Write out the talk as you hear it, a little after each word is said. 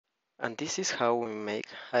And this is how we make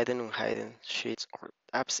hidden unhidden sheets or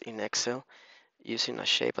tabs in Excel using a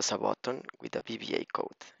shape as a button with a VBA code.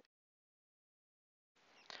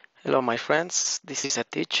 Hello my friends, this is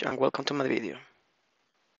Atich and welcome to my video.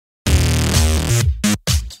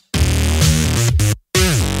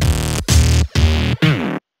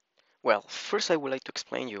 Well, first I would like to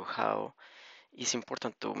explain you how it's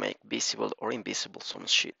important to make visible or invisible some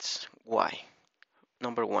sheets. Why?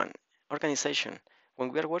 Number one, organization. When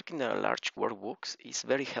we are working on large workbooks, it's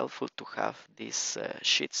very helpful to have these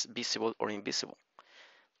sheets visible or invisible.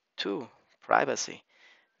 Two, privacy,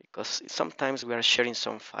 because sometimes we are sharing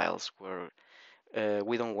some files where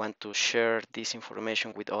we don't want to share this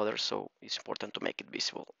information with others, so it's important to make it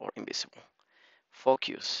visible or invisible.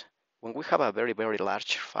 Focus. When we have a very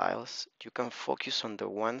large files, you can focus on the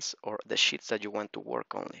ones or the sheets that you want to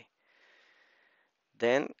work only.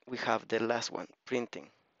 Then we have the last one, printing.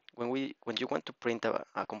 When you want to print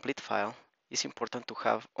a complete file, it's important to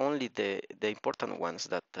have only the important ones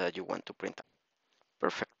that you want to print.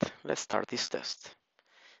 Perfect. Let's start this test.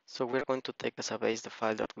 So we're going to take as a base the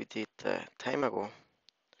file that we did time ago,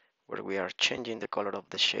 where we are changing the color of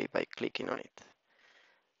the shape by clicking on it.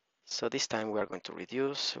 So this time we are going to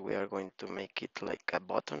reduce, we are going to make it like a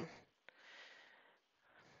button.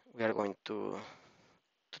 We are going to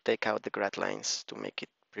take out the grad lines to make it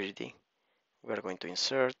pretty. We are going to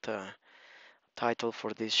insert a title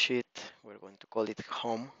for this sheet. We're going to call it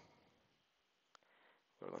home.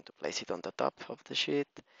 We're going to place it on the top of the sheet.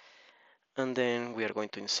 And then we are going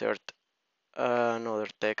to insert another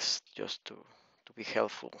text just to be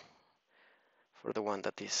helpful for the one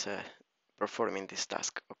that is performing this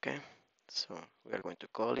task, okay? So we are going to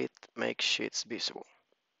call it make sheets visible.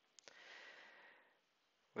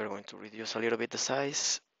 We're going to reduce a little bit the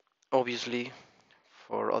size. Obviously,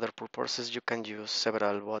 for other purposes, you can use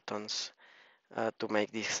several buttons to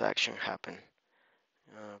make this action happen.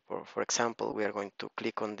 For example, we are going to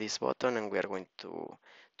click on this button and we are going to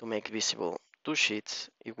make visible two sheets.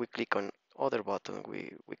 If we click on other button,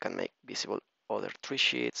 we can make visible other three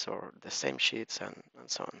sheets or the same sheets and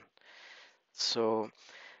so on. So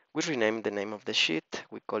we rename the name of the sheet,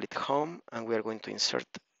 we call it home, and we are going to insert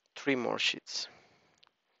three more sheets.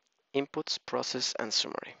 Inputs, process, and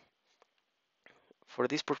summary. For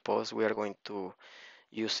this purpose, we are going to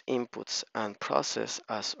use inputs and process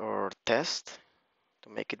as our test to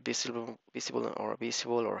make it visible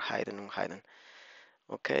or hidden unhidden.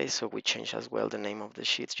 Okay, so we change as well the name of the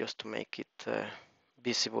sheets just to make it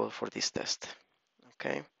visible for this test.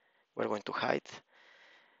 Okay, we're going to hide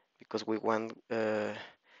because we want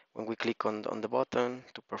when we click on the button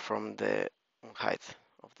to perform the unhide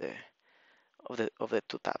of the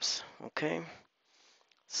two tabs. Okay,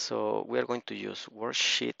 so we are going to use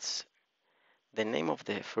worksheets. The name of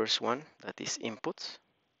the first one, that is inputs.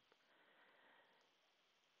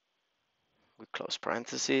 We close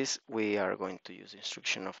parentheses. We are going to use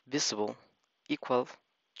instruction of visible equal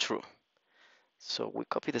true. So we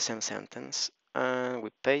copy the same sentence and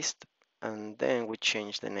we paste, and then we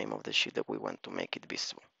change the name of the sheet that we want to make it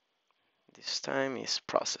visible. This time is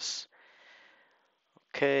process.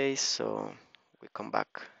 Okay, so we come back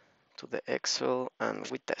to the Excel and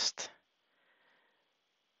we test.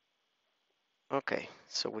 Okay,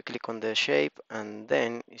 so we click on the shape and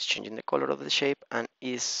then it's changing the color of the shape and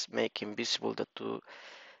is making visible the two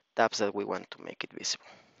tabs that we want to make it visible.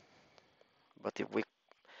 But if we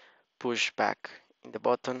push back in the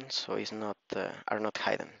button, so it's not are not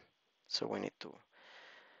hidden. So we need to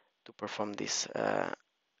perform this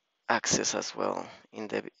access as well in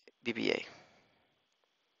the VBA.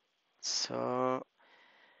 So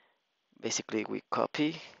basically we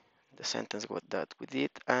copy the sentence that we did,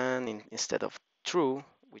 and instead of true,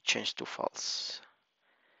 we change to false.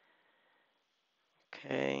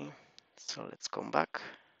 Okay, so let's come back.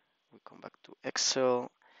 We come back to Excel.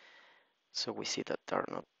 So we see that they are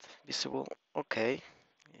not visible. Okay,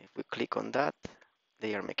 if we click on that,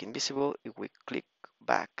 they are making visible. If we click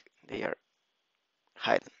back, they are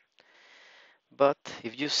hidden. But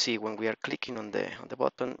if you see when we are clicking on the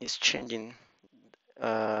button, it's changing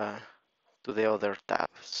to the other tab.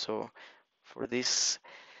 So for this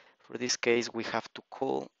case, we have to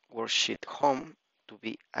call worksheet home to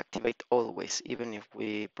be activate always, even if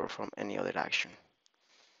we perform any other action.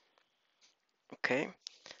 Okay,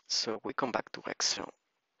 so we come back to Excel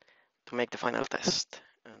to make the final test.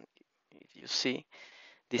 And if you see,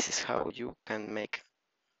 this is how you can make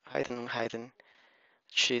hidden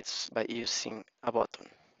sheets by using a button.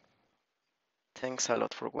 Thanks a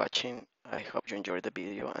lot for watching. I hope you enjoyed the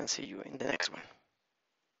video and see you in the next one.